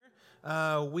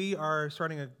we are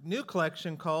starting a new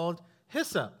collection called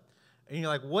Hyssop. And you're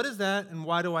like, what is that and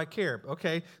why do I care?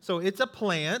 Okay, so it's a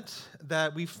plant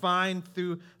that we find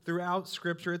throughout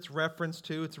Scripture. It's referenced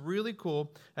to. It's really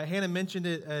cool. Hannah mentioned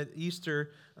it at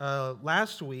Easter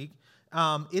last week.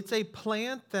 It's a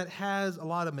plant that has a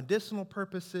lot of medicinal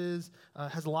purposes,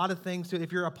 has a lot of things to it.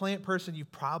 If you're a plant person, you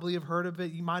probably have heard of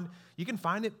it. You can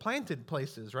find it planted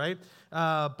places, right?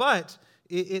 But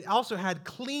it also had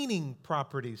cleaning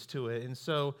properties to it. And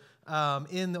so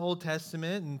in the Old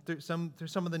Testament and through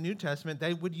some of the New Testament,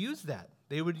 they would use that.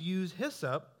 They would use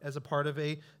hyssop as a part of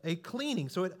a cleaning.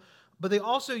 But they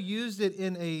also used it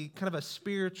in a kind of a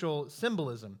spiritual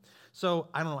symbolism. So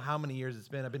I don't know how many years it's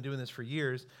been. I've been doing this for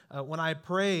years. When I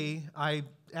pray, I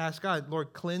ask God,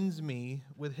 Lord, cleanse me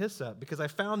with hyssop. Because I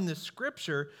found this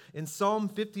scripture in Psalm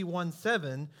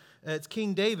 51:7. It's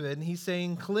King David, and he's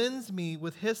saying, cleanse me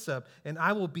with hyssop, and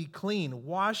I will be clean.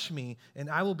 Wash me, and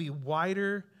I will be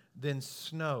whiter than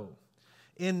snow.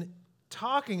 In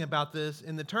talking about this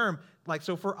in the term,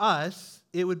 so for us,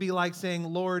 it would be like saying,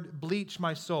 Lord, bleach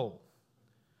my soul.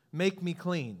 Make me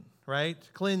clean, right?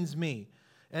 Cleanse me.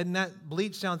 And that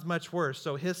bleach sounds much worse,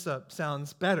 so hyssop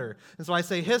sounds better. And so I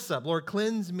say hyssop, Lord,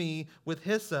 cleanse me with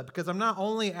hyssop, because I'm not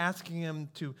only asking him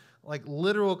to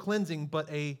literal cleansing, but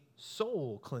a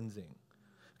soul cleansing.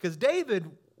 Because David,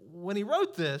 when he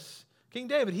wrote this, King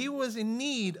David, he was in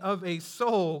need of a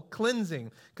soul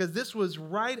cleansing, because this was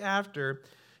right after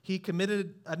he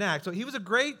committed an act. So he was a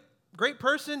great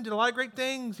person, did a lot of great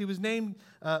things. He was named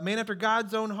man after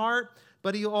God's own heart,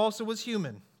 but he also was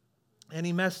human. And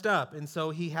he messed up. And so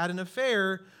he had an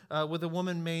affair with a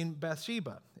woman named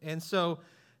Bathsheba. And so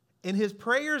in his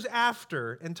prayers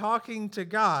after and talking to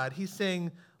God, he's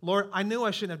saying, Lord, I knew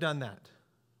I shouldn't have done that.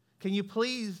 Can you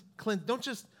please cleanse? Don't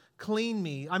just clean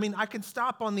me. I mean, I can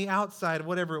stop on the outside,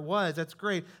 whatever it was. That's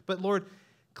great. But Lord,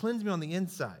 cleanse me on the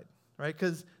inside, right?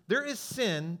 Because there is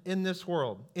sin in this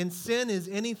world. And sin is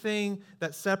anything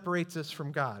that separates us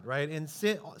from God, right? And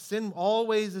sin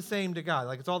always the same to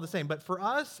God. It's all the same. But for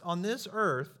us on this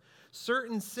earth,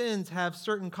 certain sins have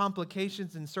certain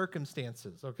complications and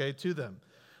circumstances, okay, to them.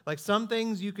 Some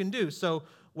things you can do. So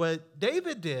what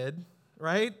David did,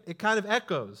 right, it kind of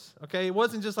echoes, okay? It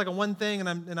wasn't just a one thing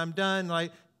and I'm done.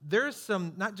 There's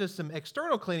some, not just some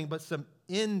external cleaning, but some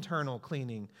internal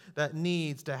cleaning that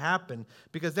needs to happen,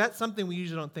 because that's something we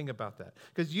usually don't think about that.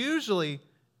 Because usually,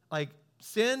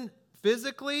 sin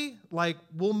physically,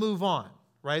 we'll move on,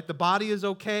 right? The body is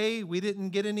okay. We didn't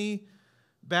get any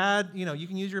bad, you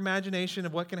can use your imagination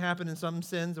of what can happen in some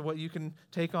sins and what you can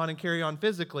take on and carry on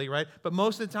physically, right? But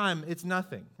most of the time, it's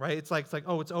nothing, right? It's like,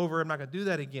 oh, it's over. I'm not going to do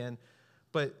that again.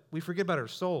 But we forget about our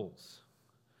souls.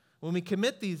 When we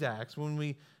commit these acts, when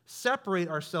we separate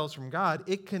ourselves from God,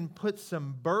 it can put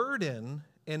some burden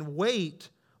and weight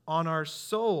on our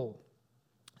soul.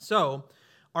 So,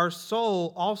 our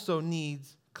soul also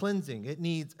needs cleansing. It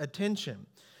needs attention.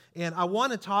 And I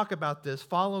want to talk about this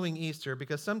following Easter,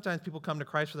 because sometimes people come to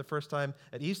Christ for the first time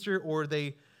at Easter, or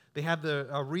they have the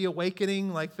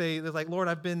reawakening, they're like, Lord,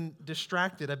 I've been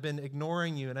distracted, I've been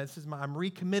ignoring you, and I'm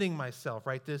recommitting myself,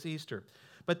 right, this Easter.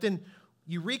 But then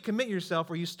you recommit yourself,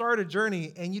 or you start a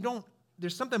journey, and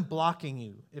there's something blocking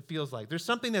you, it feels like. There's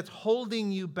something that's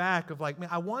holding you back of man,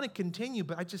 I want to continue,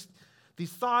 but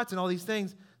these thoughts and all these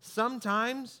things,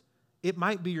 sometimes it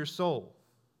might be your soul.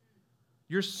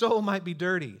 Your soul might be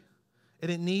dirty,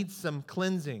 and it needs some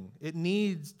cleansing. It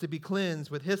needs to be cleansed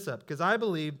with hyssop, because I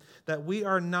believe that we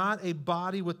are not a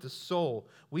body with the soul.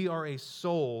 We are a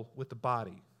soul with the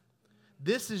body.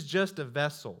 This is just a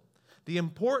vessel. The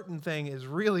important thing is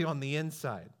really on the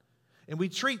inside. And we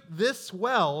treat this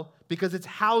well because it's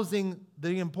housing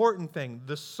the important thing,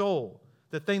 the soul,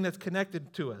 the thing that's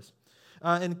connected to us.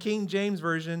 In King James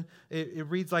Version, it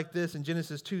reads like this in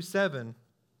Genesis 2:7.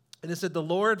 And it said, the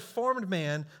Lord formed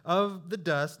man of the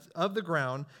dust of the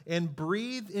ground and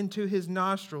breathed into his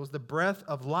nostrils the breath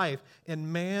of life,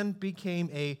 and man became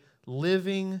a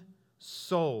living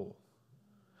soul.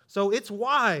 So it's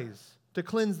wise to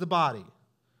cleanse the body.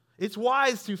 It's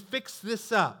wise to fix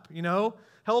this up,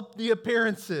 help the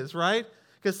appearances, right?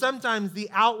 Because sometimes the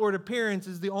outward appearance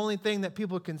is the only thing that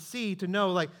people can see to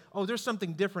know, oh, there's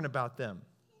something different about them.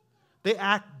 They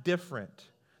act different.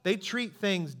 They treat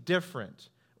things different.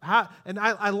 And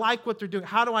I like what they're doing.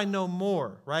 How do I know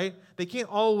more, right? They can't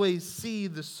always see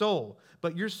the soul,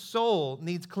 but your soul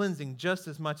needs cleansing just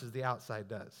as much as the outside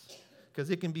does, because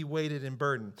it can be weighted and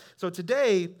burdened. So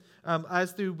today,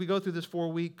 we go through this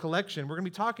 4-week collection, we're going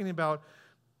to be talking about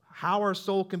how our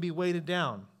soul can be weighted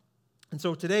down. And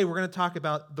so today we're going to talk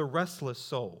about the restless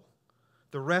soul.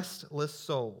 The restless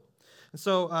soul. And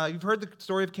so you've heard the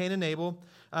story of Cain and Abel.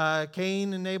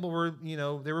 Cain and Abel were,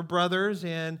 they were brothers,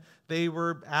 and they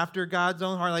were after God's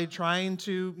own heart, like trying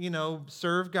to,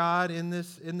 serve God in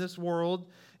this world.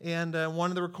 And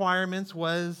one of the requirements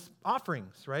was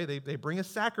offerings, right? They bring a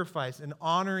sacrifice and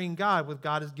honoring God with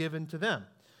God has given to them.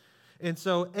 And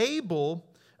so Abel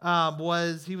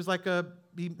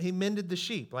he mended the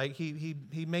sheep, like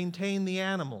he maintained the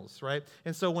animals, right?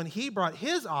 And so when he brought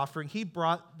his offering, he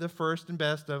brought the first and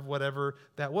best of whatever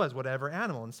that was, whatever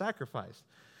animal, and sacrificed.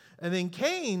 And then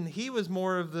Cain, he was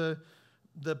more of the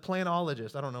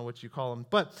planologist. I don't know what you call him,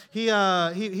 but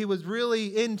he was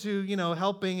really into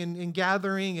helping and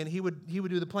gathering, and he would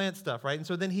do the plant stuff, right? And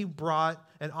so then he brought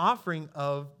an offering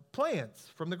of plants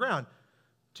from the ground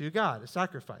to God, a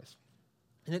sacrifice.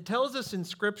 And it tells us in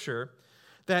Scripture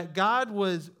that God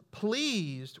was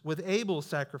pleased with Abel's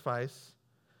sacrifice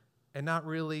and not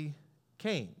really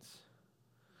Cain's.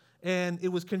 And it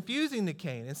was confusing to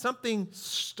Cain. And something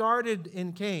started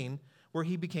in Cain where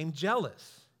he became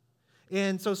jealous.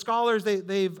 And so scholars,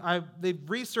 they've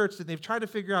researched it. They've tried to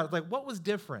figure out, like, what was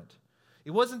different?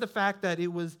 It wasn't the fact that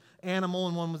it was animal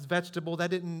and one was vegetable.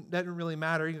 That didn't really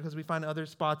matter, because we find other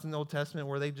spots in the Old Testament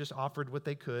where they just offered what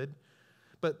they could.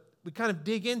 But we kind of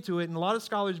dig into it, and a lot of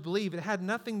scholars believe it had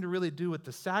nothing to really do with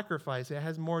the sacrifice. It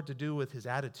has more to do with his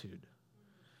attitude.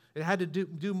 It had to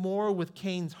do more with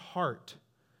Cain's heart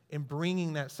in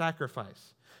bringing that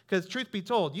sacrifice. Because truth be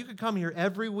told, you could come here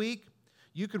every week,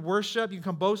 you could worship, you can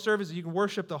come both services, you can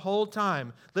worship the whole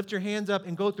time, lift your hands up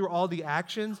and go through all the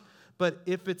actions, but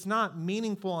if it's not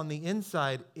meaningful on the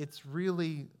inside, it's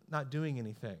really not doing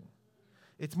anything.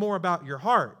 It's more about your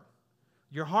heart.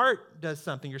 Your heart does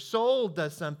something, your soul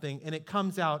does something, and it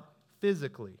comes out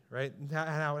physically, right? And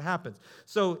how it happens.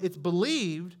 So it's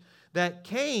believed that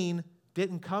Cain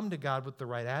didn't come to God with the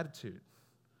right attitude,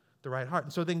 the right heart.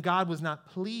 And so then God was not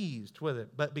pleased with it.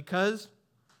 But because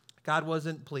God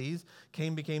wasn't pleased,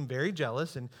 Cain became very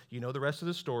jealous, and you know the rest of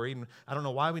the story. And I don't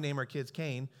know why we name our kids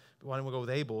Cain, but why don't we go with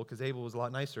Abel, because Abel was a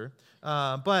lot nicer.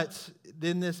 But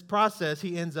in this process,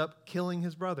 he ends up killing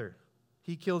his brother.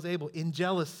 He kills Abel in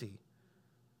jealousy.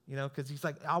 Because he's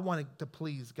like, I wanted to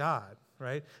please God,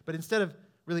 right? But instead of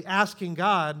really asking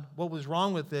God what was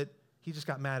wrong with it, he just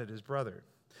got mad at his brother.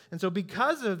 And so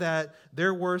because of that,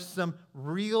 there were some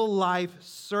real-life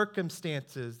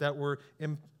circumstances that were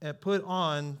put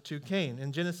on to Cain.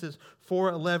 In Genesis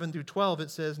 4:11 through 12,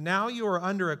 it says, "Now you are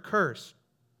under a curse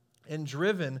and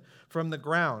driven from the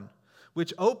ground,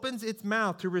 which opens its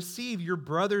mouth to receive your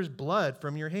brother's blood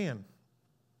from your hand.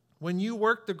 When you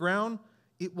work the ground,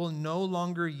 it will no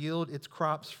longer yield its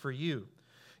crops for you.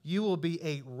 You will be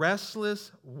a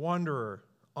restless wanderer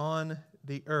on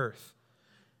the earth."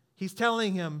 He's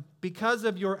telling him, because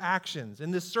of your actions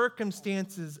and the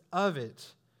circumstances of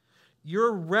it,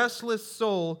 your restless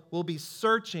soul will be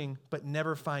searching but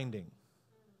never finding.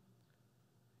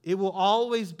 It will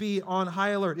always be on high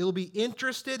alert. It will be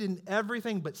interested in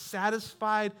everything but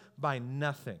satisfied by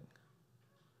nothing.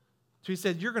 So he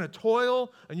said, you're going to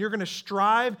toil and you're going to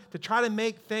strive to try to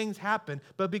make things happen.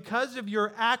 But because of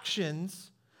your actions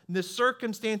and the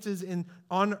circumstances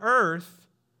on earth,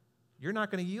 you're not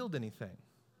going to yield anything.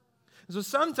 And so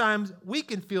sometimes we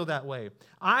can feel that way.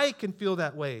 I can feel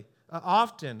that way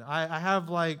often. I have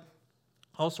like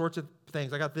all sorts of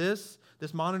things. I got this.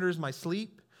 This monitors my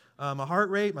sleep, my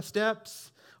heart rate, my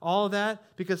steps, all of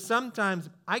that. Because sometimes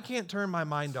I can't turn my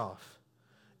mind off.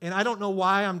 And I don't know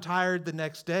why I'm tired the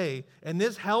next day. And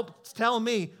this helps tell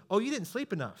me, oh, you didn't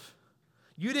sleep enough.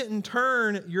 You didn't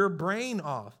turn your brain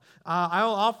off.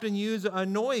 I'll often use a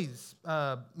noise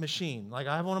machine. Like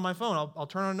I have one on my phone. I'll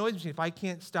turn on a noise machine if I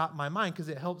can't stop my mind, because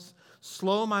it helps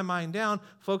slow my mind down,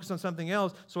 focus on something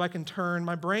else so I can turn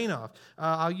my brain off.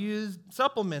 I'll use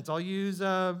supplements. I'll use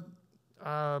melatonin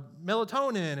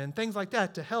and things like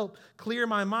that to help clear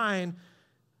my mind,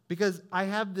 because I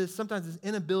have sometimes this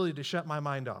inability to shut my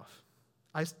mind off.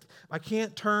 I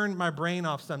can't turn my brain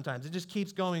off sometimes. It just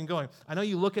keeps going and going. I know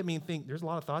you look at me and think, there's a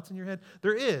lot of thoughts in your head.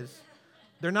 There is.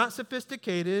 They're not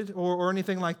sophisticated or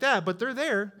anything like that, but they're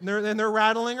there, and they're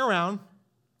rattling around.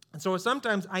 And so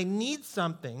sometimes I need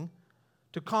something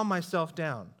to calm myself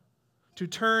down, to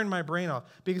turn my brain off,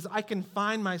 because I can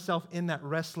find myself in that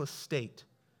restless state.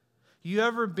 You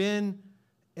ever been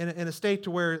in a state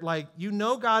to where, like, you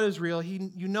know God is real,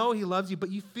 you know He loves you,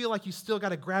 but you feel like you still got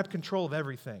to grab control of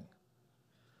everything.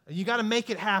 And you got to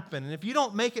make it happen. And if you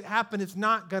don't make it happen, it's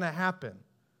not going to happen.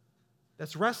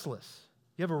 That's restless.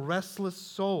 You have a restless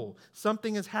soul.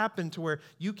 Something has happened to where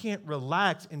you can't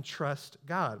relax and trust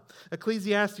God.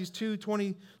 Ecclesiastes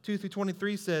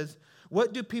 2:22-23 says,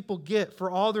 "What do people get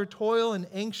for all their toil and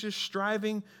anxious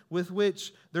striving with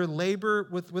their labor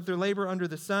under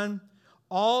the sun?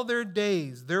 All their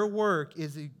days, their work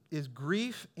is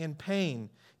grief and pain.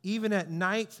 Even at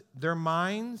night, their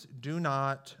minds do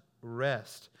not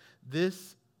rest.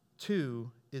 This,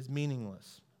 too, is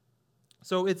meaningless.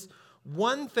 So it's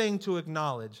one thing to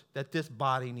acknowledge that this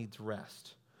body needs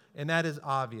rest, and that is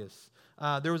obvious.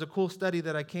 There was a cool study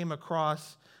that I came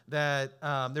across that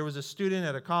there was a student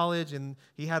at a college, and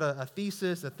he had a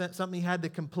thesis, something he had to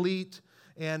complete,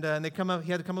 and he had to come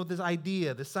up with this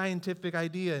idea, this scientific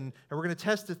idea, and we're going to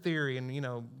test the theory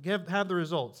and have the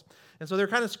results. And so they're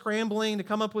kind of scrambling to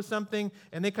come up with something,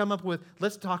 and they come up with,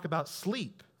 let's talk about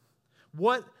sleep.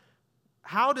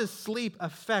 How does sleep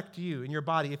affect you and your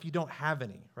body if you don't have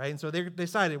any, right? And so they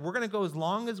decided we're going to go as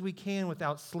long as we can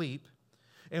without sleep,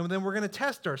 and then we're going to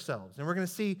test ourselves, and we're going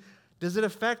to see, does it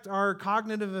affect our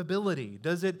cognitive ability?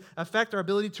 Does it affect our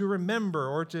ability to remember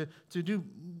or to do,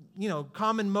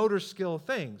 common motor skill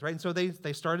things, right? And so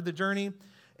they started the journey,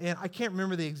 and I can't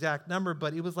remember the exact number,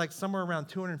 but it was like somewhere around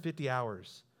 250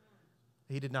 hours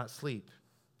he did not sleep.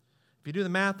 If you do the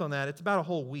math on that, it's about a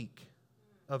whole week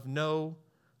of no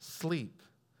sleep.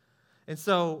 And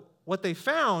so what they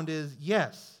found is,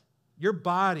 yes, your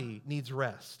body needs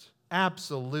rest.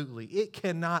 Absolutely. It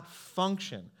cannot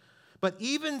function. But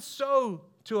even so,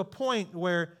 to a point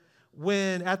where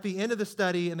when at the end of the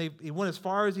study, and they went as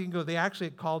far as he can go, they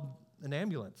actually called an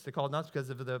ambulance. They called not because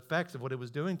of the effects of what it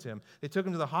was doing to him. They took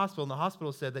him to the hospital, and the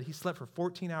hospital said that he slept for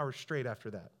 14 hours straight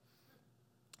after that.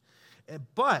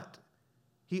 But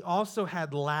he also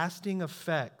had lasting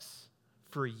effects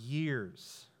for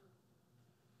years.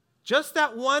 Just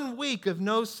that 1 week of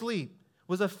no sleep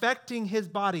was affecting his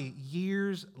body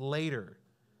years later.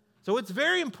 So it's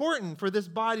very important for this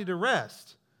body to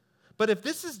rest. But if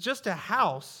this is just a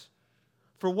house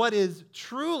for what is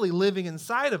truly living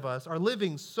inside of us, our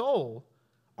living soul,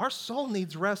 our soul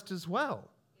needs rest as well.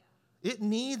 It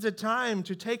needs a time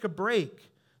to take a break.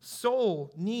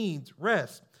 Soul needs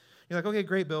rest. You're like, okay,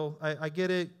 great, Bill. I get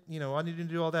it. I need to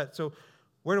do all that. So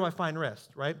where do I find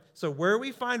rest, right? So where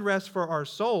we find rest for our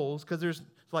souls, because there's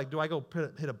like, do I go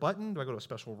hit a button? Do I go to a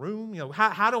special room?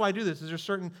 How do I do this? Is there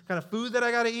certain kind of food that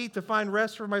I got to eat to find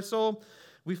rest for my soul?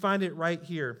 We find it right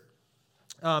here.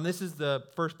 This is the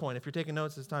first point. If you're taking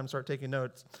notes, it's time to start taking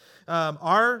notes.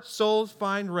 Our souls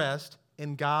find rest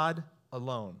in God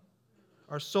alone.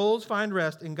 Our souls find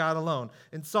rest in God alone.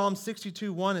 In Psalm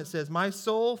 62:1, it says, "My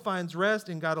soul finds rest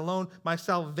in God alone. My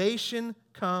salvation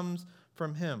comes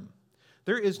from Him."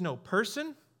 There is no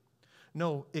person,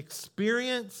 no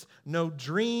experience, no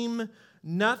dream,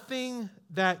 nothing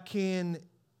that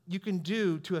you can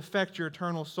do to affect your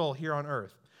eternal soul here on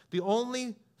earth. The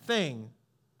only thing,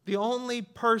 the only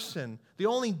person, the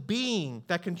only being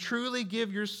that can truly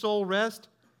give your soul rest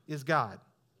is God.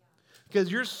 Because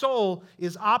your soul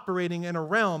is operating in a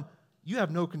realm you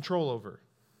have no control over.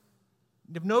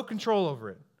 You have no control over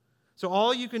it. So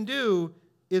all you can do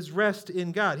is rest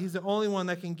in God. He's the only one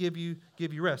that can give you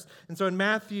rest. And so in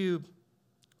Matthew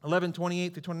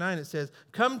 11:28-29, it says,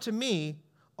 "Come to me,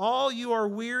 all you are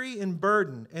weary and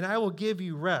burdened, and I will give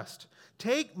you rest.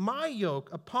 Take my yoke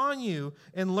upon you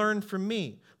and learn from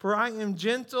me, for I am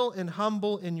gentle and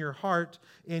humble in your heart,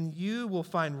 and you will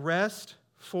find rest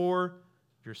for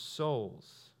your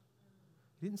souls."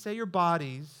 He didn't say your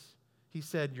bodies. He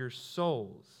said your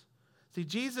souls. See,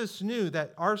 Jesus knew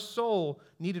that our soul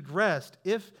needed rest,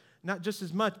 if not just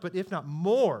as much, but if not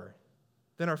more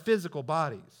than our physical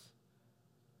bodies.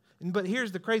 But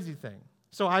here's the crazy thing.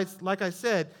 So like I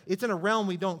said, it's in a realm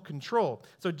we don't control.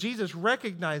 So Jesus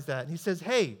recognized that, and he says,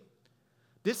 hey,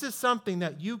 this is something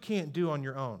that you can't do on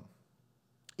your own.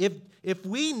 If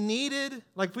we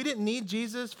didn't need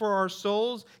Jesus for our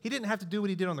souls, he didn't have to do what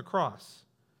he did on the cross.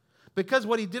 Because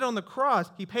what he did on the cross,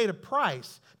 he paid a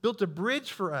price, built a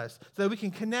bridge for us so that we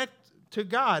can connect to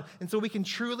God and so we can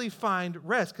truly find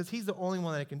rest, because he's the only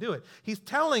one that can do it. He's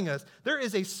telling us there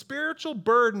is a spiritual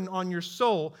burden on your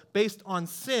soul based on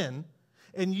sin,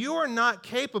 and you are not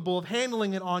capable of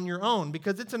handling it on your own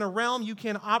because it's in a realm you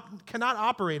cannot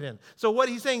operate in. So what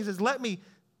he's saying is, let me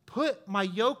put my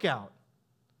yoke out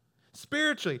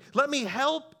spiritually. Let me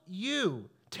help you.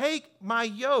 Take my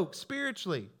yoke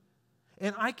spiritually,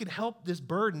 and I can help this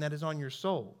burden that is on your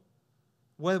soul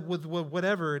with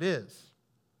whatever it is.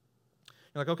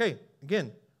 You're like, okay,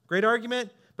 again, great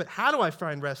argument, but how do I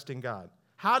find rest in God?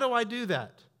 How do I do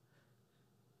that?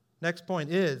 Next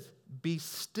point is, be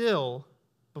still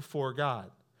before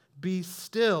God. Be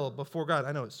still before God.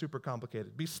 I know it's super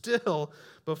complicated. Be still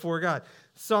before God.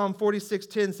 Psalm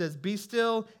 46:10 says, "Be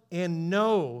still and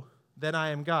know that I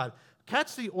am God."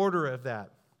 Catch the order of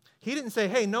that. He didn't say,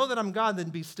 hey, know that I'm God,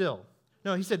 then be still.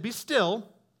 No, he said, be still,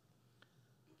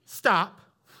 stop,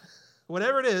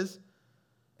 whatever it is,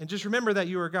 And just remember that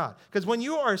you are God. Because when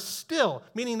you are still,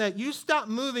 meaning that you stop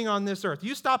moving on this earth,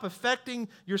 you stop affecting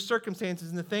your circumstances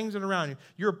and the things that are around you,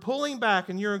 you're pulling back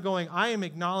and you're going, I am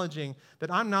acknowledging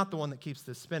that I'm not the one that keeps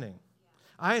this spinning.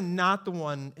 I am not the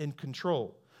one in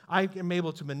control. I am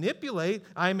able to manipulate.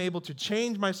 I am able to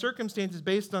change my circumstances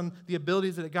based on the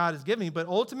abilities that God has given me. But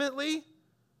ultimately,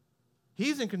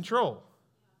 He's in control.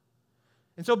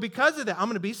 And so because of that, I'm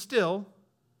going to be still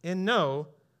and know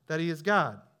that He is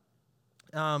God.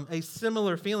 A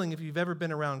similar feeling if you've ever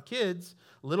been around kids,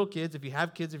 little kids, if you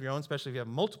have kids of your own, especially if you have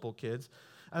multiple kids.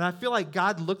 And I feel like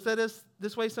God looks at us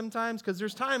this way sometimes because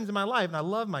there's times in my life, and I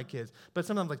love my kids, but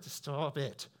sometimes I'm like, just stop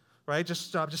it, right? Just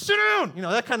stop, just sit down,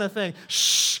 that kind of thing.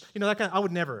 Shh, that kind of, I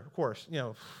would never, of course,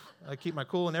 I keep my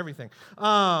cool and everything.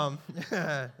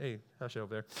 Hey, hush it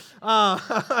over there.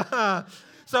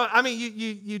 So, I mean,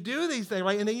 you do these things,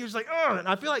 right? And then you're just like, oh, and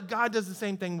I feel like God does the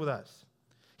same thing with us.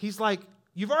 He's like,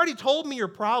 you've already told me your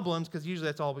problems, because usually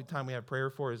that's all the time we have prayer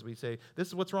for is we say, this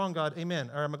is what's wrong, God, amen.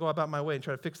 Or I'm going to go about my way and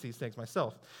try to fix these things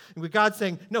myself. And with God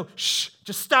saying, no, shh,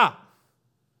 just stop.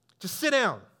 Just sit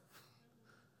down.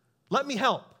 Let me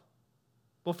help.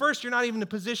 Well, first, you're not even in a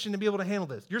position to be able to handle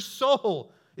this. Your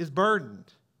soul is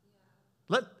burdened.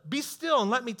 Be still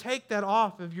and let me take that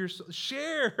off of your soul.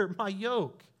 Share my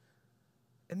yoke.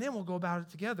 And then we'll go about it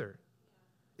together.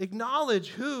 Acknowledge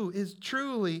who is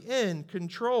truly in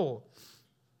control.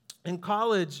 In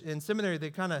college and seminary,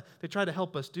 they try to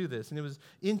help us do this. And it was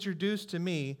introduced to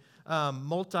me,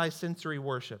 multi-sensory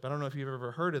worship. I don't know if you've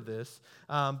ever heard of this,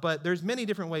 but there's many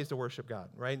different ways to worship God,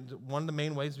 right? One of the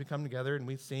main ways we come together and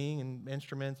we sing and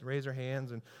instruments and raise our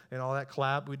hands and all that,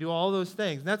 clap. We do all those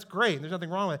things, and that's great. And there's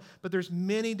nothing wrong with it. But there's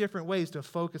many different ways to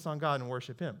focus on God and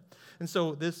worship Him. And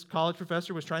so this college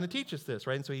professor was trying to teach us this,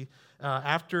 right? And so he,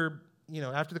 after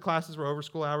the classes were over,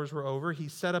 school hours were over, he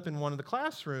set up in one of the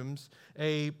classrooms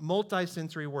a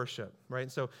multi-sensory worship, right?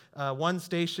 So one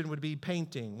station would be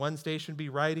painting, one station would be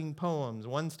writing poems,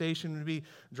 one station would be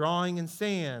drawing in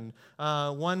sand,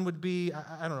 one would be,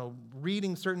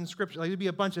 reading certain scripture. Like, it'd be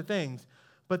a bunch of things.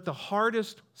 But the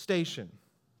hardest station,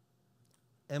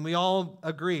 and we all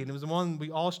agreed, and it was the one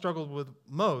we all struggled with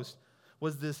most,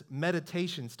 was this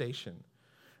meditation station.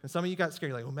 And some of you got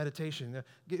scared. You're like, oh, meditation.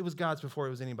 It was God's before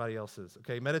it was anybody else's.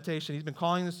 Okay, meditation. He's been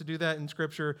calling us to do that in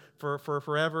Scripture for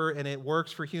forever, and it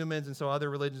works for humans, and so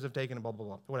other religions have taken it, blah, blah,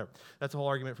 blah, whatever. That's a whole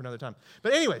argument for another time.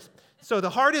 But anyways, so the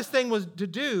hardest thing was to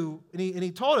do, and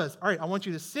he told us, all right, I want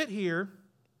you to sit here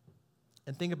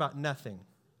and think about nothing.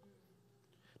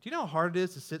 Do you know how hard it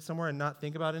is to sit somewhere and not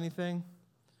think about anything?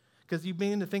 Because you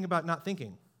begin to think about not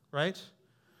thinking, right?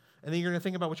 And then you're going to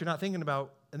think about what you're not thinking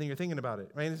about, and then you're thinking about it,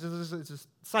 right? It's a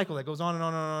cycle that goes on and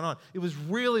on and on and on. It was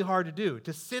really hard to do,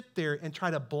 to sit there and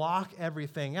try to block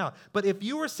everything out. But if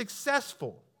you were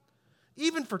successful,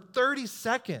 even for 30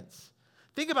 seconds,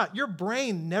 think about it, your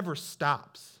brain never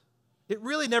stops. It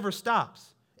really never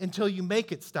stops until you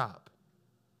make it stop.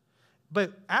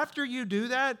 But after you do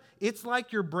that, it's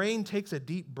like your brain takes a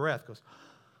deep breath, goes,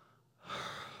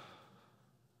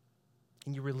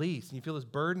 and you release, and you feel this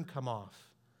burden come off.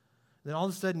 Then all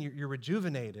of a sudden you're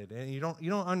rejuvenated, and you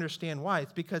don't understand why.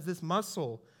 It's because this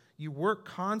muscle, you work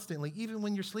constantly, even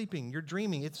when you're sleeping, you're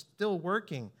dreaming, it's still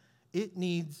working. It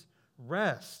needs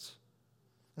rest.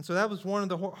 And so that was one of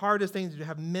the hardest things, to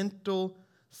have mental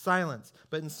silence.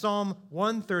 But in Psalm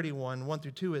 131,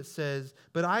 1-2, it says,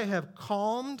 but I have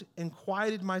calmed and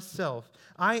quieted myself.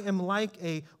 I am like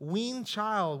a weaned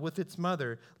child with its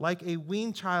mother. Like a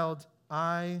weaned child,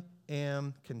 I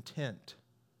am content.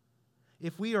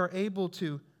 If we are able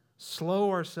to slow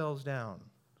ourselves down,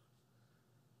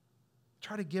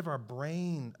 try to give our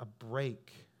brain a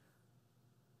break,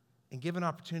 and give an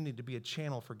opportunity to be a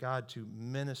channel for God to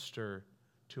minister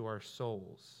to our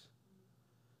souls.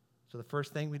 So the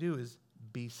first thing we do is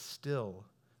be still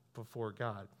before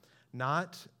God.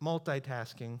 Not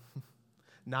multitasking,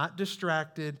 not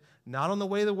distracted, not on the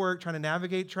way to work trying to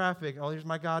navigate traffic. Oh, here's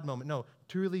my God moment. No,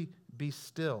 truly be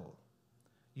still.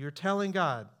 You're telling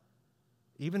God,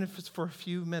 even if it's for a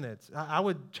few minutes, I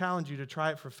would challenge you to try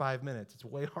it for 5 minutes. It's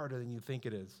way harder than you think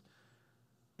it is.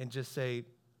 And just say,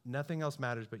 nothing else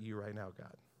matters but you right now,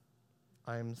 God.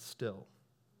 I am still.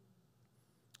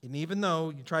 And even though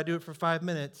you try to do it for 5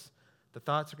 minutes, the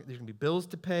thoughts, there's going to be bills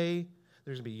to pay,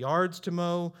 there's going to be yards to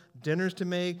mow, dinners to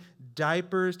make,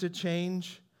 diapers to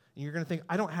change, and you're going to think,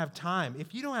 I don't have time.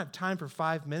 If you don't have time for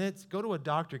 5 minutes, go to a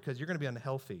doctor, because you're going to be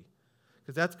unhealthy,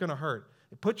 because that's going to hurt.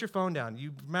 Put your phone down.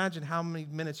 You imagine how many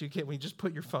minutes you get when you just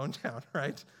put your phone down,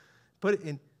 right? Put it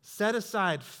in. Set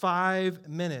aside 5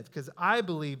 minutes, because I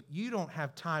believe you don't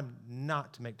have time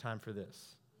not to make time for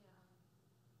this. Yeah.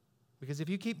 Because if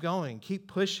you keep going, keep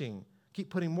pushing, keep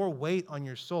putting more weight on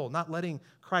your soul, not letting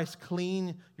Christ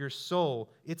clean your soul,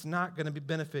 it's not going to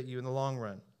benefit you in the long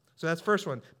run. So that's the first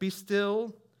one. Be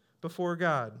still before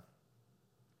God.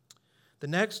 The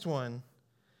next one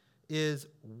is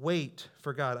wait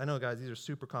for God. I know, guys, these are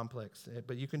super complex,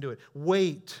 but you can do it.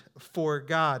 Wait for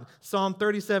God. Psalm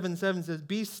 37:7 says,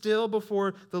 be still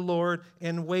before the Lord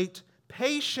and wait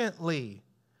patiently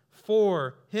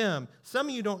for Him. Some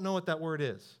of you don't know what that word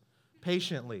is,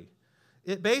 patiently.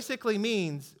 It basically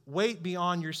means wait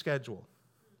beyond your schedule.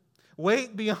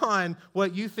 Wait beyond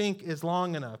what you think is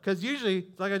long enough. Because usually,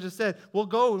 like I just said, we'll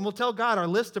go and we'll tell God our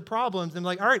list of problems and be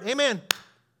like, all right, amen.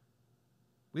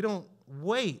 We don't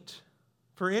wait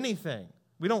for anything.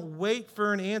 We don't wait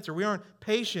for an answer. We aren't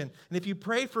patient. And if you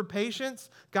pray for patience,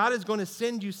 God is going to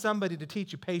send you somebody to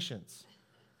teach you patience.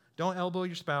 Don't elbow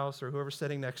your spouse or whoever's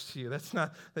sitting next to you.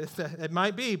 It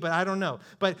might be, but I don't know.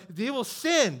 But they will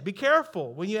sin. Be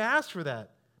careful when you ask for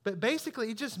that. But basically,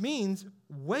 it just means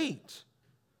wait.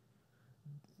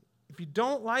 If you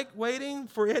don't like waiting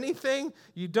for anything,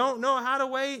 you don't know how to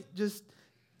wait, just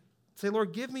say,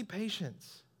 Lord, give me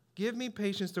patience. Give me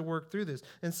patience to work through this.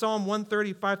 In Psalm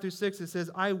 135-6, it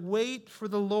says, I wait for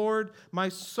the Lord, my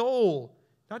soul.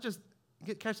 Not just,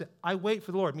 catch that, I wait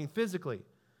for the Lord, I mean physically.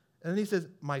 And then he says,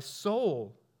 my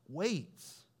soul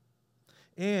waits.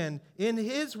 And in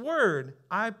His word,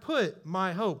 I put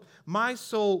my hope. My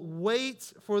soul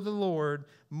waits for the Lord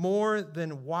more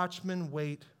than watchmen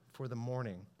wait for the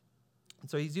morning. And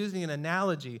so he's using an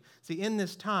analogy. See, in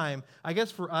this time, I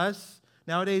guess for us,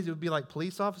 nowadays it would be like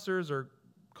police officers or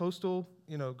coastal,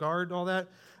 guard, all that.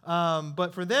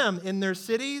 But for them, in their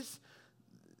cities,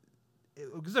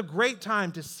 it was a great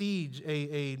time to siege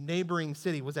a neighboring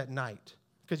city was at night.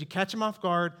 Because you catch them off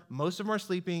guard, most of them are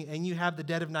sleeping, and you have the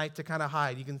dead of night to kind of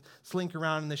hide. You can slink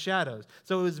around in the shadows.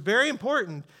 So it was very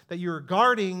important that you were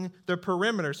guarding the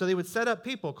perimeter. So they would set up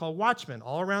people called watchmen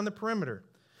all around the perimeter.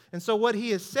 And so what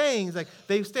he is saying is like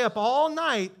they stay up all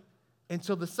night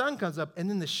until the sun comes up, and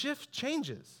then the shift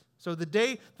changes. So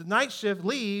the night shift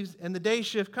leaves, and the day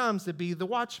shift comes to be the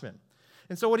watchman.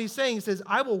 And so what he's saying, he says,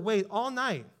 I will wait all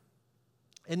night.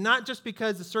 And not just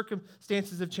because the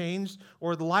circumstances have changed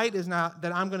or the light is not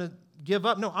that I'm going to give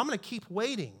up. No, I'm going to keep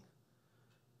waiting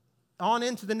on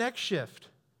into the next shift.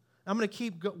 I'm going to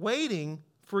keep waiting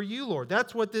for you, Lord.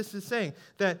 That's what this is saying,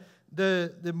 that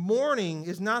the morning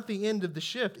is not the end of the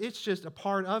shift. It's just a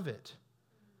part of it.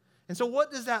 And so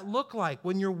what does that look like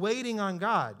when you're waiting on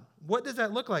God? What does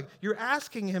that look like? You're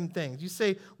asking Him things. You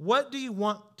say, what do you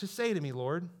want to say to me,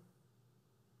 Lord?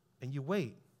 And you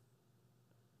wait.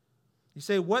 You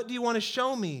say, what do you want to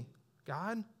show me,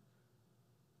 God?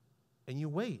 And you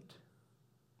wait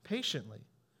patiently.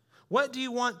 What do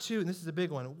you want to, and this is a big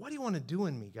one, what do you want to do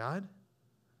in me, God?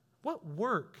 What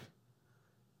work?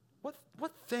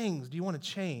 What things do you want to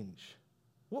change?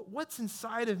 What's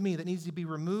inside of me that needs to be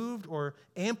removed or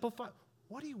amplified?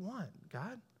 What do you want,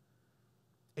 God?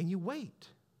 And you wait.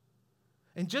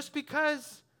 And just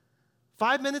because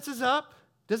 5 minutes is up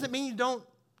doesn't mean you don't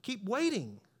keep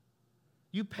waiting.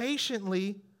 You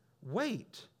patiently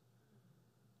wait.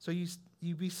 So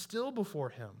you be still before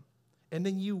Him. And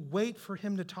then you wait for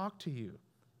Him to talk to you.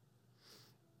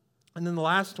 And then the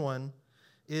last one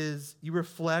is you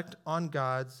reflect on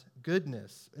God's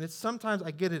goodness. And it's sometimes,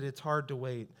 I get it, it's hard to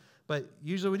wait. But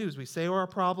usually what we do is we say our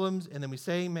problems and then we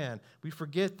say amen. We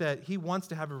forget that He wants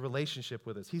to have a relationship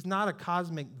with us. He's not a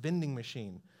cosmic vending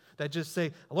machine that just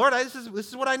say, Lord, this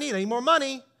is what I need. I need more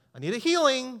money. I need a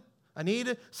healing. I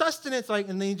need sustenance,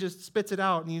 and then He just spits it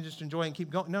out, and you just enjoy and keep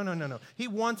going. No. He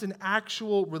wants an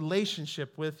actual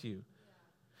relationship with you.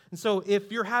 And so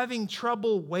if you're having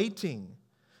trouble waiting,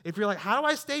 if you're like, how do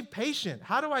I stay patient?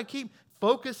 How do I keep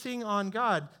focusing on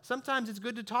God? Sometimes it's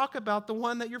good to talk about the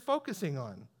one that you're focusing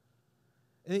on.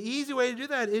 And the easy way to do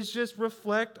that is just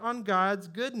reflect on God's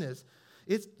goodness.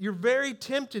 You're very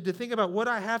tempted to think about what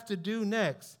I have to do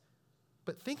next,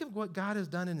 but think of what God has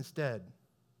done instead.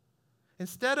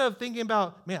 Instead of thinking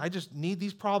about, man, I just need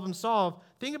these problems solved,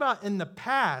 think about in the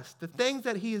past, the things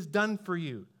that He has done for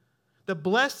you, the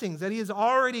blessings that He has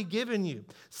already given you.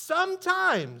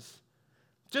 Sometimes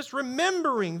just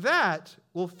remembering that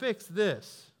will fix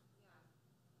this.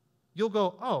 You'll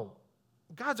go, oh,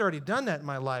 God's already done that in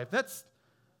my life.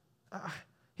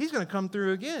 He's going to come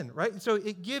through again, right? So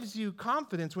it gives you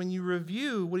confidence when you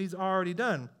review what He's already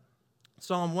done.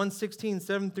 Psalm 116,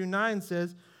 7-9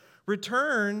 says,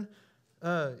 Return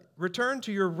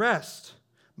to your rest,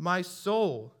 my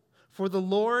soul, for the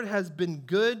Lord has been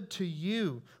good to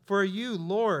you. For you,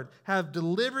 Lord, have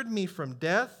delivered me from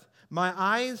death, my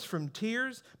eyes from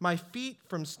tears, my feet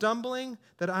from stumbling,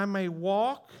 that I may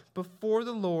walk before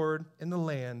the Lord in the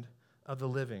land of the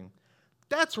living.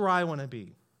 That's where I want to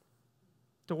be.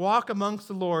 To walk amongst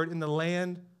the Lord in the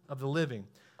land of the living.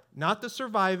 Not the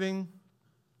surviving,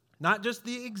 not just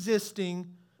the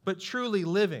existing, but truly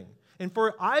living. And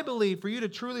I believe for you to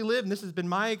truly live, and this has been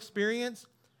my experience,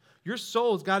 your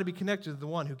soul's got to be connected to the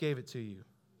one who gave it to you.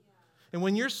 And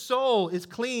when your soul is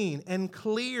clean and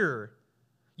clear,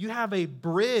 you have a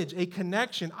bridge, a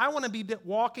connection. I want to be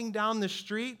walking down the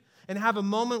street and have a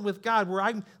moment with God where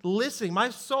I'm listening. My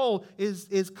soul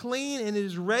is clean and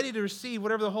is ready to receive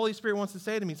whatever the Holy Spirit wants to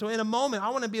say to me. So in a moment, I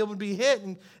want to be able to be hit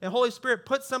and Holy Spirit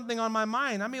put something on my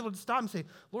mind. I'm able to stop and say,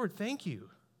 Lord, thank you.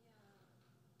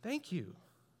 Thank you.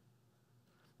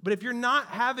 But if you're not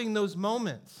having those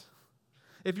moments,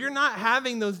 if you're not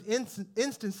having those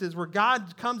instances where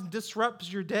God comes and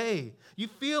disrupts your day, you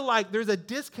feel like there's a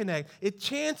disconnect,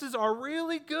 chances are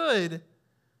really good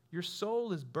your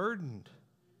soul is burdened.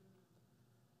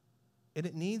 And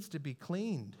it needs to be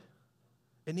cleaned.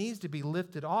 It needs to be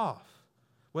lifted off.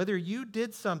 Whether you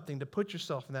did something to put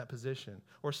yourself in that position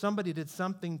or somebody did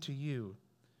something to you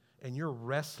and you're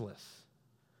restless.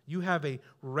 You have a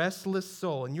restless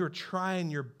soul and you're trying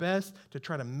your best to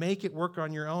try to make it work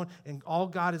on your own, and all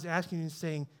God is asking you is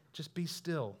saying, just be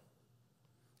still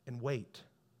and wait.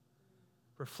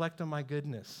 Reflect on my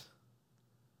goodness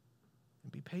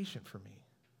and be patient for me.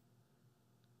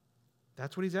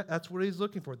 That's what he's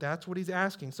looking for. That's what he's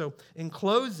asking. So in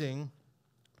closing,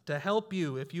 to help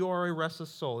you, if you are a restless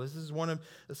soul, this is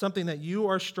something that you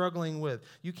are struggling with.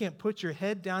 You can't put your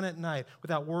head down at night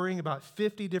without worrying about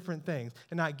 50 different things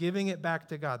and not giving it back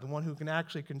to God, the one who can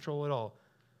actually control it all.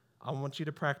 I want you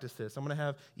to practice this. I'm going to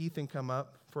have Ethan come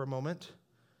up for a moment.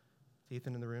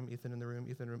 Ethan in the room.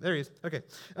 There he is. Okay.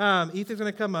 Ethan's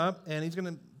going to come up, and he's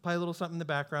going to play a little something in the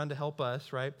background to help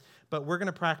us, right? But we're going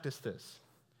to practice this.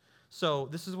 So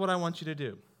this is what I want you to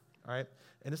do, all right?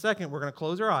 In a second, we're going to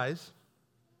close our eyes.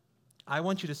 I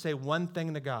want you to say one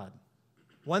thing to God.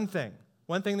 One thing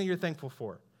that you're thankful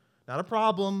for. Not a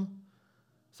problem,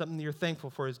 something that you're thankful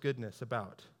for His goodness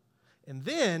about. And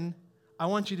then I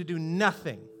want you to do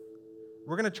nothing.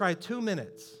 We're going to try 2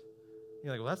 minutes.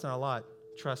 You're like, well, that's not a lot.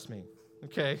 Trust me,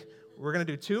 okay? We're going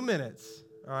to do 2 minutes,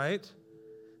 all right?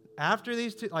 After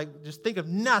these two, just think of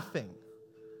nothing.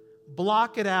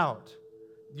 Block it out.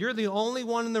 You're the only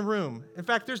one in the room. In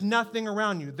fact, there's nothing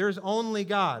around you. There's only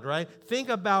God, right? Think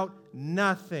about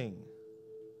nothing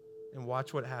and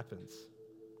watch what happens.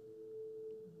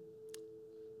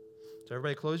 So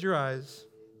everybody close your eyes.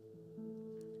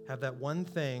 Have that one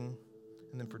thing,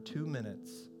 and then for 2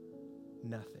 minutes,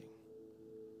 nothing.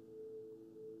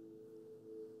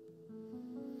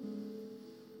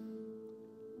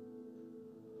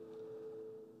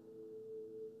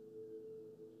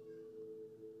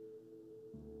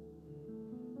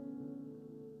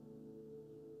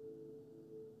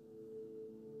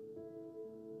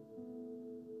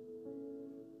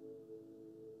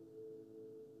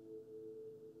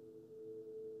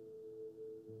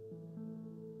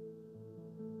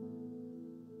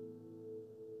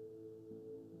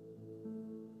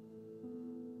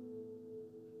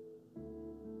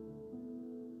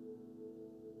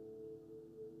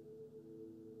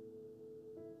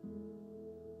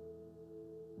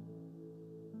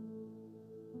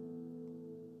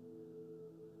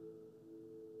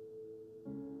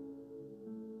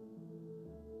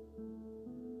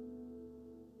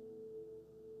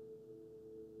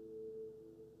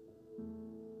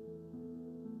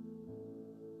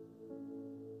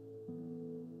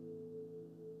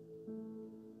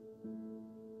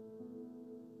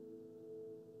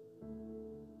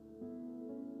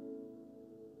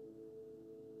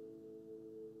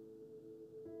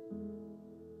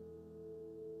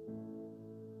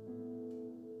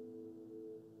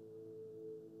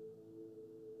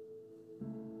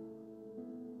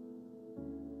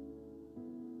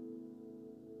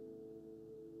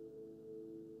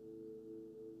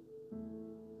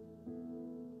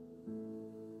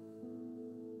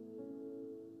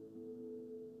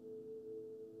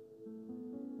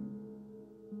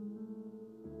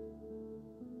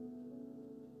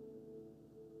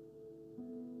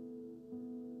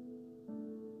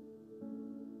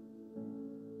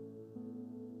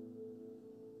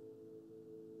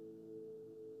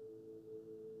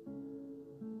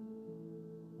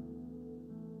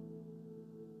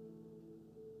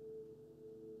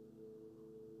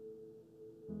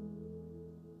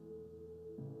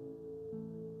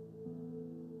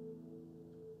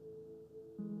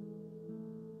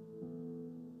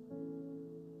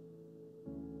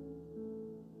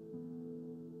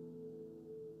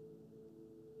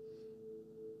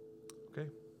 Okay,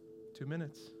 2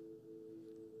 minutes.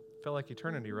 Felt like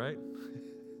eternity, right?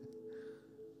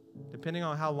 depending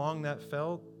on how long that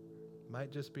felt,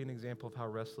 might just be an example of how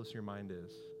restless your mind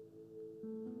is.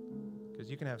 Because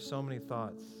you can have so many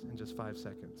thoughts in just 5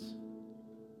 seconds.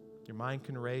 Your mind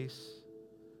can race.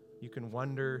 You can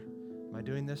wonder, am I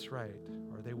doing this right?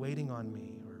 Or are they waiting on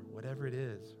me? Or whatever it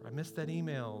is. Or I missed that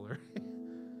email. Or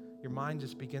your mind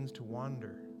just begins to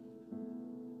wander.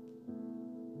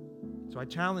 So I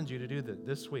challenge you to do that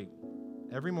this week,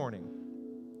 every morning.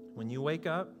 When you wake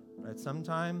up at some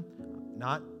time,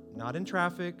 not in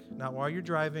traffic, not while you're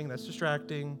driving, that's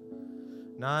distracting,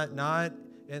 not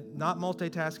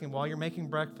multitasking while you're making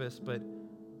breakfast, but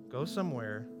go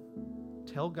somewhere,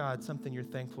 tell God something you're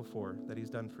thankful for that He's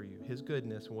done for you, His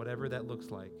goodness, whatever that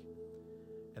looks like,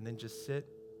 and then just sit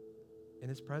in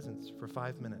His presence for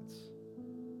 5 minutes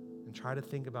and try to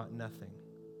think about nothing.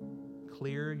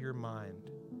 Clear your mind.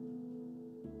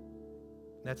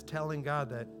 That's telling God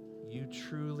that you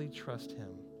truly trust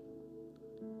Him.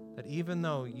 That even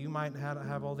though you might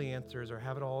have all the answers or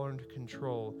have it all under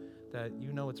control, that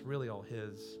you know it's really all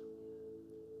His.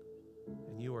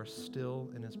 And you are still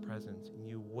in His presence. And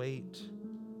you wait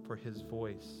for His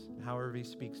voice, however He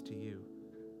speaks to you.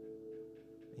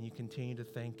 And you continue to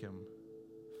thank Him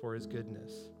for His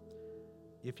goodness.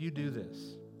 If you do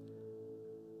this,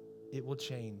 it will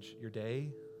change your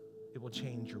day. It will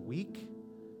change your week.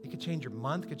 It could change your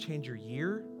month. It could change your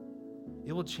year.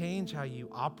 It will change how you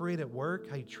operate at work,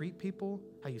 how you treat people,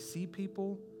 how you see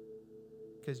people.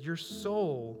 Because your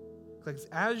soul, because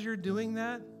as you're doing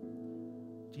that,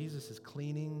 Jesus is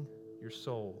cleaning your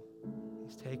soul.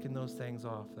 He's taking those things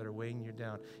off that are weighing you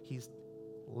down. He's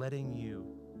letting you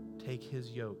take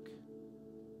His yoke.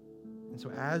 And so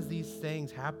as these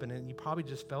things happen, and you probably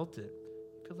just felt it,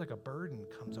 it feels like a burden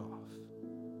comes off.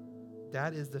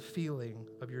 That is the feeling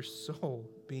of your soul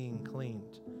being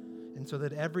cleaned. And so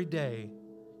that every day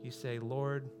you say,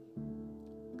 Lord,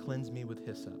 cleanse me with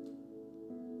hyssop.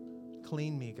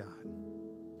 Clean me, God.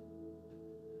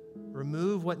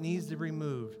 Remove what needs to be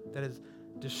removed that is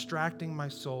distracting my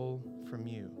soul from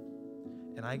you.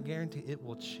 And I guarantee it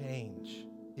will change.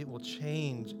 It will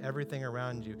change everything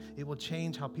around you. It will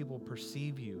change how people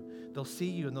perceive you. They'll see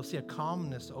you and they'll see a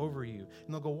calmness over you.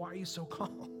 And they'll go, why are you so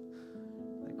calm?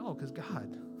 Like, oh, because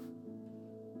God.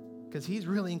 Because He's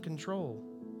really in control.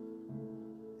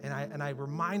 And I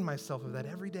remind myself of that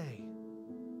every day.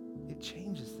 It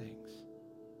changes things.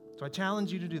 So I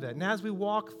challenge you to do that. And as we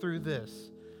walk through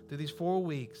these 4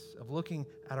 weeks of looking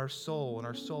at our soul and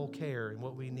our soul care and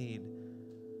what we need,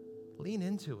 lean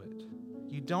into it.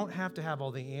 You don't have to have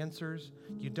all the answers.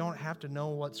 You don't have to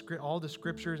know all the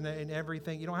scriptures and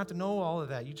everything. You don't have to know all of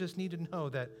that. You just need to know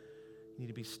that you need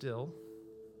to be still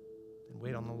and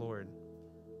wait on the Lord.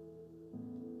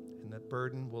 And that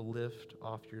burden will lift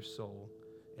off your soul.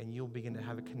 And you'll begin to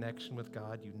have a connection with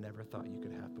God you never thought you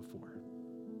could have before.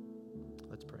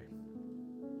 Let's pray.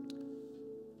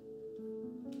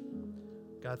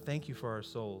 God, thank you for our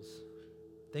souls.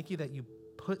 Thank you that you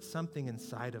put something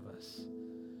inside of us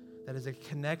that is a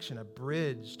connection, a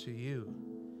bridge to you.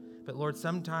 But Lord,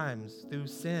 sometimes through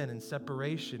sin and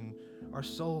separation, our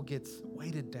soul gets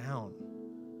weighted down.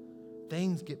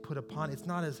 Things get put upon. It's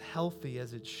not as healthy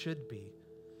as it should be.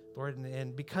 Lord,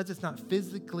 and because it's not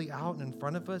physically out and in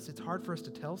front of us, it's hard for us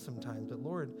to tell sometimes. But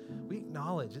Lord, we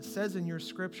acknowledge, it says in your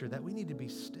scripture that we need to be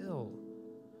still,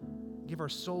 give our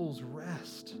souls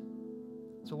rest.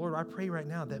 So Lord, I pray right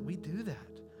now that we do that.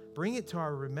 Bring it to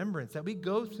our remembrance, that we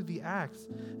go through the acts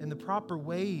in the proper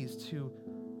ways to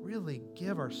really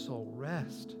give our soul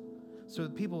rest. So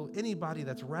that anybody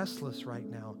that's restless right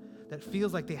now, that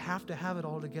feels like they have to have it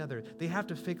all together, they have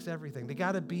to fix everything, they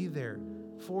got to be there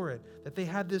for it, that they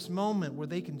have this moment where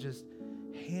they can just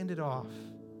hand it off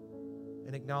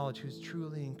and acknowledge who's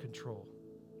truly in control.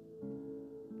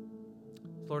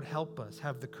 Lord, help us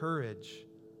have the courage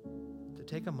to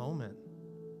take a moment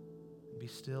and be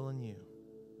still in you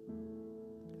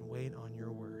and wait on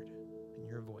your word and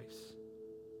your voice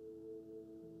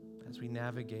as we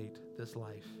navigate this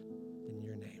life in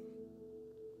your name.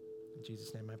 In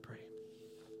Jesus' name I pray.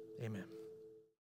 Amen.